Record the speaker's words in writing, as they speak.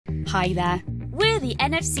Hi there, we're the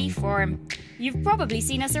NFC Forum. You've probably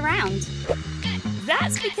seen us around.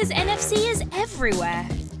 That's because NFC is everywhere.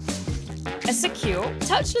 A secure,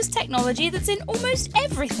 touchless technology that's in almost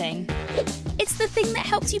everything. It's the thing that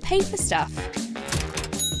helps you pay for stuff.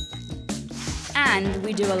 And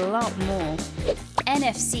we do a lot more.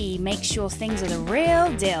 NFC makes sure things are the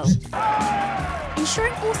real deal,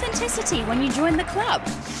 ensuring authenticity when you join the club.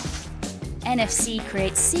 NFC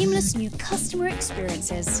creates seamless new customer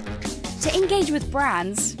experiences to engage with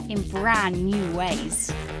brands in brand new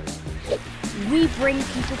ways. We bring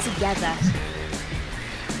people together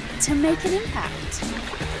to make an impact.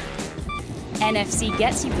 NFC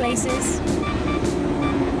gets you places,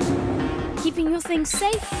 keeping your things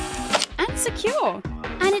safe and secure.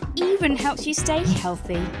 And it even helps you stay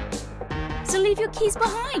healthy. So leave your keys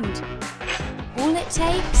behind. All it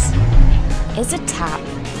takes is a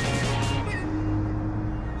tap.